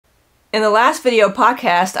In the last video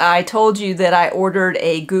podcast, I told you that I ordered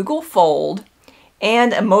a Google Fold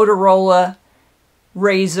and a Motorola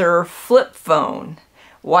Razr flip phone.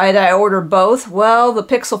 Why did I order both? Well, the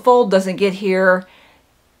Pixel Fold doesn't get here.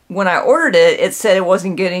 When I ordered it, it said it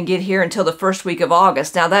wasn't going to get here until the first week of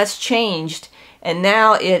August. Now that's changed, and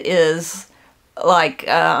now it is like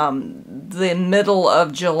the middle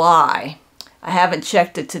of July. I haven't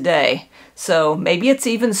checked it today, so maybe it's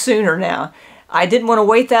even sooner now. I didn't want to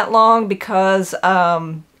wait that long because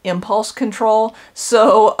impulse control,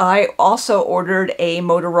 so I also ordered a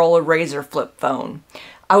Motorola Razr flip phone.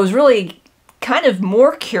 I was really kind of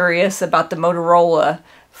more curious about the Motorola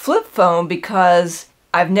flip phone because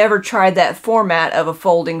I've never tried that format of a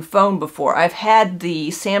folding phone before. I've had the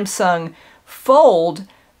Samsung Fold,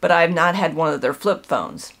 but I've not had one of their flip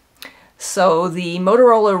phones. So the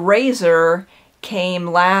Motorola Razr came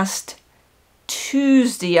last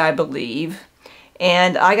Tuesday, I believe,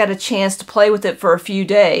 and I got a chance to play with it for a few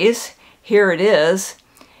days. Here it is.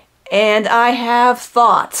 And I have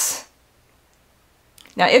thoughts.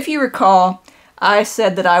 Now, if you recall, I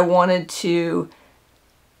said that I wanted to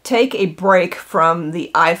take a break from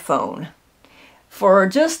the iPhone for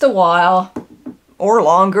just a while, or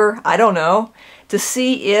longer, I don't know, to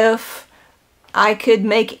see if I could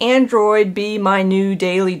make Android be my new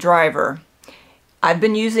daily driver. I've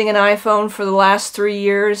been using an iPhone for the last 3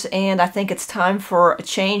 years, and I think it's time for a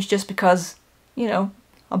change just because, you know,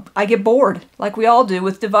 I get bored, like we all do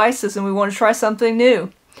with devices, and we want to try something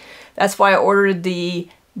new. That's why I ordered the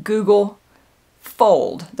Google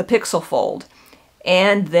Fold, the Pixel Fold,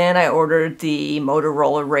 and then I ordered the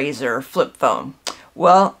Motorola Razr flip phone.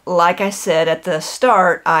 Well, like I said at the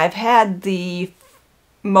start, I've had the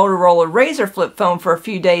Motorola Razr flip phone for a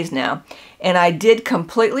few days now, and I did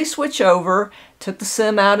completely switch over, took the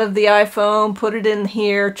SIM out of the iPhone, put it in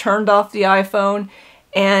here, turned off the iPhone,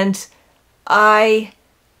 and I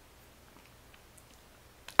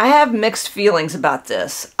have mixed feelings about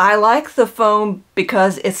this. I like the phone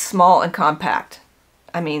because it's small and compact.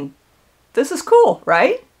 I mean, this is cool,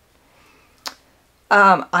 right?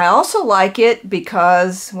 I also like it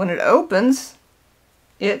because when it opens,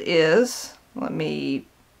 it is, let me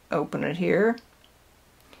open it here,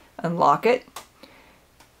 unlock it.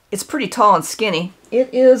 It's pretty tall and skinny.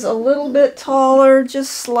 It is a little bit taller,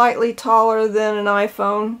 just slightly taller than an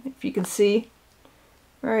iPhone, if you can see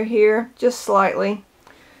right here, just slightly.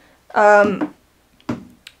 And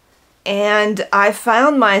I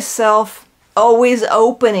found myself always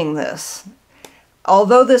opening this.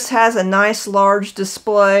 Although this has a nice large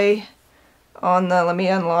display on the, let me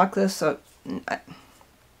unlock this, so,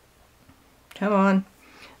 come on.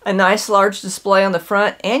 A nice large display on the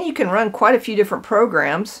front, and you can run quite a few different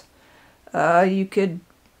programs. You could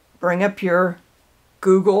bring up your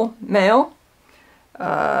Google Mail.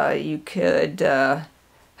 You could have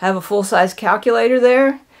a full-size calculator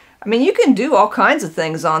there. I mean, you can do all kinds of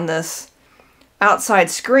things on this outside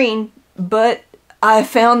screen, but I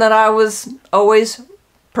found that I was always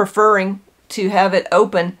preferring to have it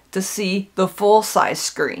open to see the full-size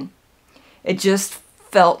screen. It just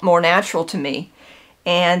felt more natural to me.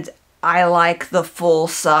 And I like the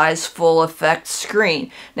full-size, full-effect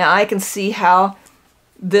screen. Now, I can see how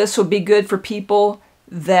this would be good for people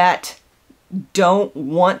that don't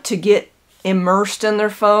want to get immersed in their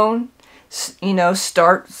phone. You know,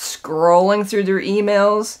 start scrolling through their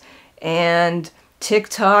emails and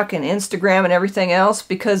TikTok and Instagram and everything else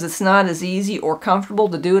because it's not as easy or comfortable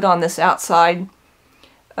to do it on this outside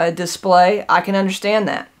display. I can understand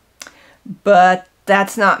that. But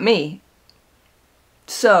that's not me.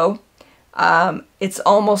 So, it's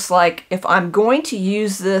almost like if I'm going to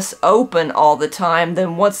use this open all the time,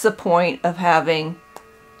 then what's the point of having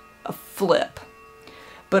a flip?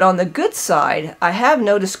 But on the good side, I have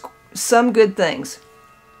noticed some good things.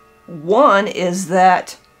 One is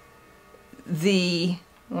that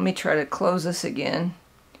let me try to close this again.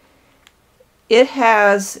 It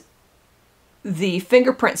has the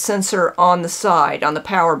fingerprint sensor on the side, on the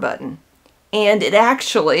power button, and it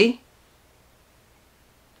actually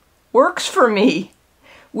works for me,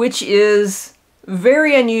 which is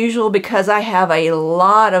very unusual because I have a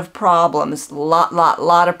lot of problems,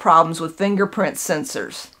 lot of problems with fingerprint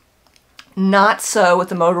sensors. Not so with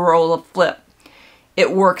the Motorola Flip.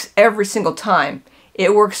 It works every single time.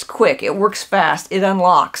 It works quick, it works fast, it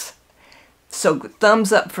unlocks. So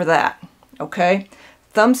thumbs up for that, okay?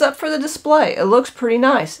 Thumbs up for the display, it looks pretty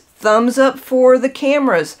nice. Thumbs up for the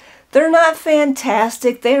cameras. They're not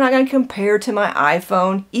fantastic. They're not going to compare to my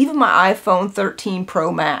iPhone, even my iPhone 13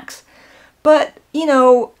 Pro Max. But, you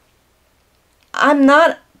know, I'm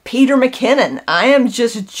not Peter McKinnon. I am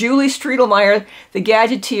just Julie Striedelmeyer, the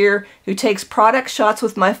Gadgeteer, who takes product shots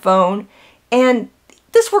with my phone, and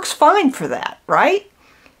this works fine for that, right?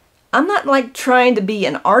 I'm not like trying to be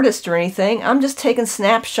an artist or anything. I'm just taking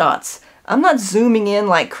snapshots. I'm not zooming in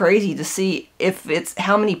like crazy to see if it's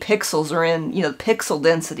how many pixels are in, you know, pixel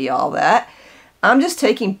density, all that. I'm just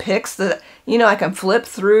taking pics that, you know, I can flip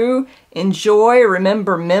through, enjoy,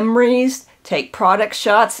 remember memories, take product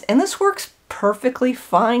shots, and this works perfectly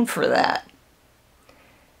fine for that.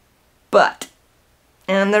 But,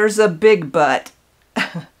 and there's a big but.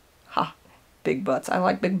 Ha, big butts. I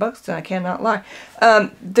like big butts, and I cannot lie.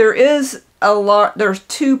 There's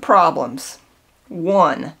two problems.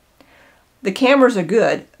 One, the cameras are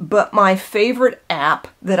good, but my favorite app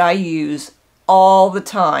that I use all the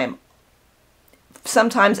time,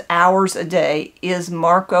 sometimes hours a day, is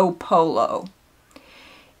Marco Polo.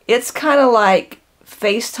 It's kind of like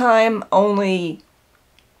FaceTime, only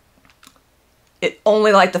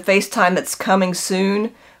like the FaceTime that's coming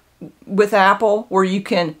soon with Apple, where you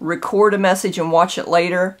can record a message and watch it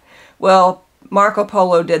later. Well, Marco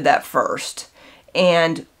Polo did that first.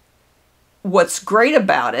 And what's great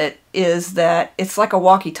about it is that it's like a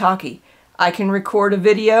walkie-talkie. I can record a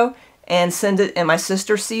video and send it, and my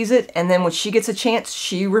sister sees it, and then when she gets a chance,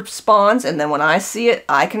 she responds, and then when I see it,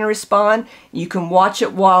 I can respond. You can watch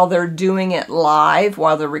it while they're doing it live,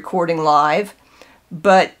 while they're recording live,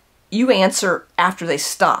 but you answer after they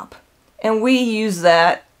stop. And we use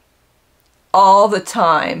that all the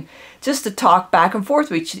time, just to talk back and forth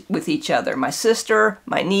with each other. My sister,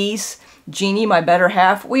 my niece, Jeannie, my better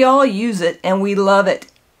half, we all use it, and we love it.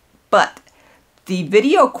 But the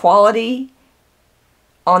video quality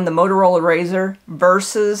on the Motorola Razr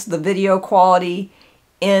versus the video quality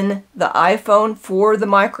in the iPhone for the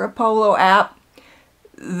Marco Polo app,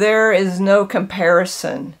 there is no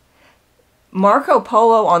comparison. Marco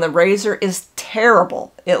Polo on the Razr is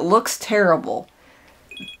terrible. It looks terrible.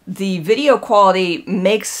 The video quality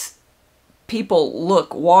makes people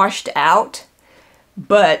look washed out,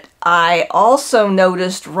 but I also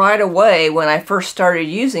noticed right away when I first started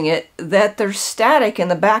using it that there's static in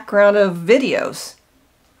the background of videos.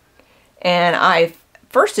 And I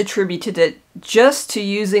first attributed it just to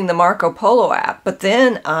using the Marco Polo app, but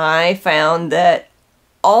then I found that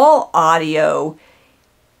all audio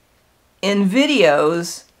in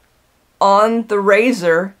videos on the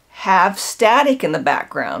Razr have static in the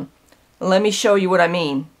background. Let me show you what I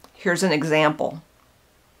mean. Here's an example.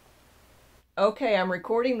 Okay, I'm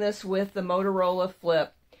recording this with the Motorola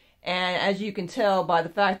Flip, and as you can tell by the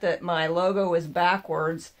fact that my logo is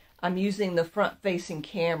backwards, I'm using the front-facing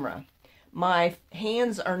camera. My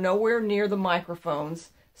hands are nowhere near the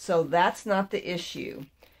microphones, so that's not the issue.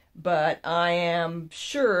 But I am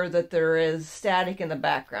sure that there is static in the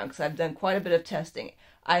background because I've done quite a bit of testing.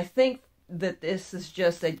 I think that this is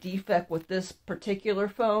just a defect with this particular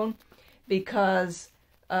phone because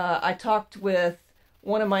I talked with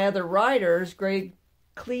one of my other writers, Greg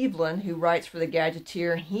Cleveland, who writes for the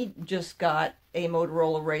Gadgeteer. He just got a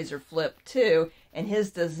Motorola Razr Flip too, and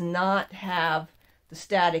his does not have the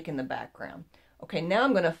static in the background. Okay, now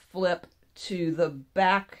I'm going to flip to the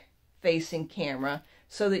back-facing camera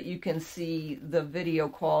so that you can see the video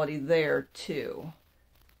quality there too.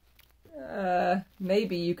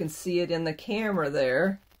 Maybe you can see it in the camera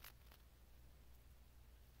there.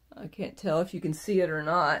 I can't tell if you can see it or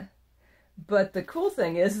not. But the cool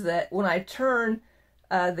thing is that when I turn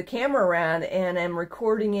the camera around and am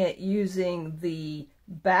recording it using the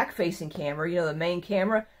back-facing camera, you know, the main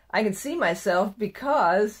camera, I can see myself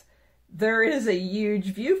because there is a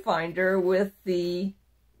huge viewfinder with the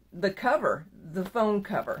cover, the phone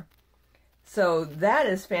cover. So that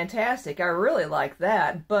is fantastic. I really like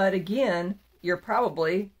that. But again, you're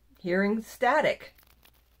probably hearing static.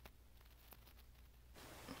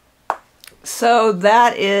 So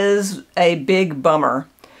that is a big bummer.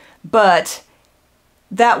 But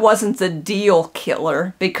that wasn't the deal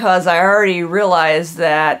killer because I already realized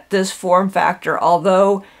that this form factor,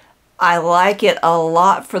 although I like it a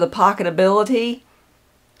lot for the pocketability,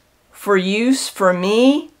 for use for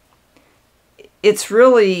me, it's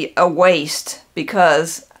really a waste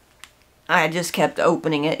because I just kept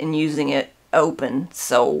opening it and using it open.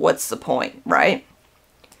 So what's the point, right?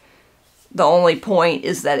 The only point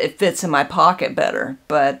is that it fits in my pocket better,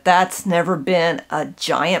 but that's never been a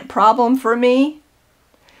giant problem for me.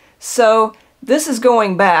 So this is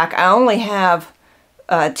going back. I only have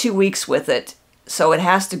 2 weeks with it, so it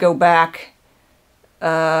has to go back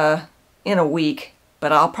in a week,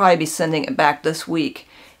 but I'll probably be sending it back this week.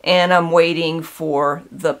 And I'm waiting for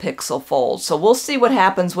the Pixel Fold. So we'll see what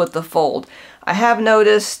happens with the Fold. I have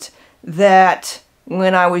noticed that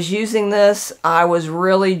when I was using this, I was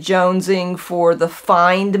really jonesing for the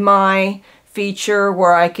Find My feature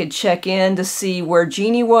where I could check in to see where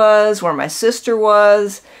Jeannie was, where my sister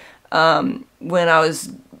was. When I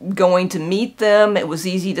was going to meet them, it was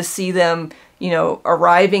easy to see them,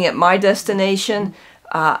 arriving at my destination.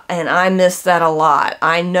 And I miss that a lot.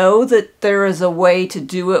 I know that there is a way to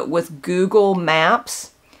do it with Google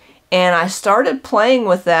Maps, and I started playing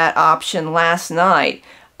with that option last night.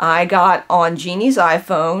 I got on Jeannie's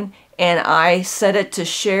iPhone and I set it to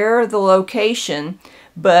share the location,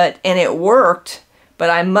 and it worked, but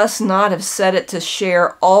I must not have set it to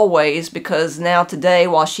share always, because now today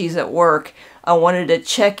while she's at work, I wanted to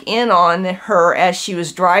check in on her as she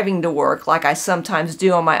was driving to work, like I sometimes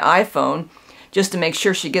do on my iPhone, just to make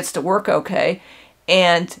sure she gets to work okay.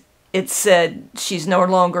 And it said she's no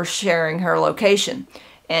longer sharing her location,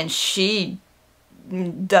 and she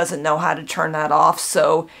doesn't know how to turn that off,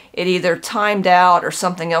 so it either timed out or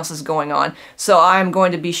something else is going on. So I'm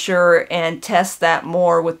going to be sure and test that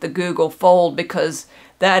more with the Google Fold, because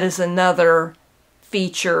that is another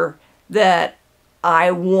feature that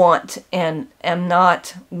I want and am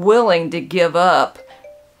not willing to give up.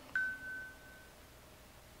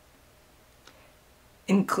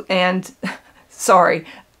 And sorry,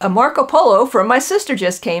 a Marco Polo from my sister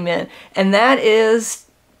just came in, and that is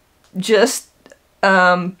just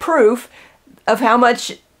proof of how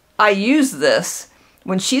much I use this.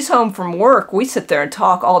 When she's home from work, we sit there and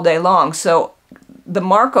talk all day long. So the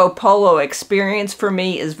Marco Polo experience for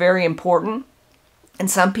me is very important.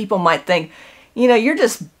 And some people might think, you're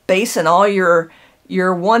just basing all your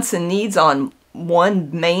wants and needs on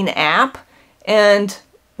one main app. And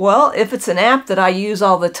well, if it's an app that I use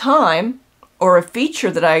all the time, or a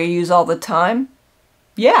feature that I use all the time,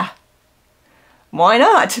 yeah, why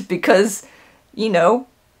not? Because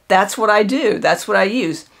that's what I do. That's what I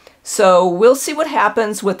use. So we'll see what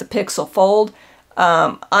happens with the Pixel Fold.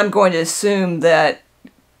 I'm going to assume that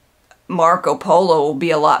Marco Polo will be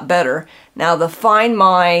a lot better. Now the Find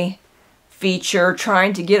My feature,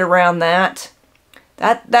 trying to get around that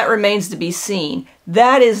remains to be seen.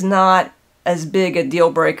 That is not as big a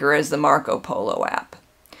deal breaker as the Marco Polo app.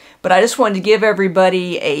 But I just wanted to give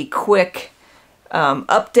everybody a quick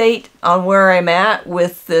update on where I'm at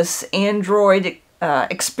with this Android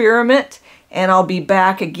experiment, and I'll be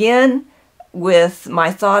back again with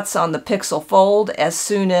my thoughts on the Pixel Fold as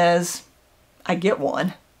soon as I get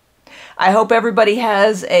one. I hope everybody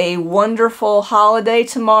has a wonderful holiday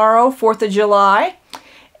tomorrow, 4th of July,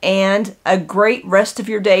 and a great rest of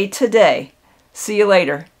your day today. See you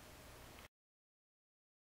later.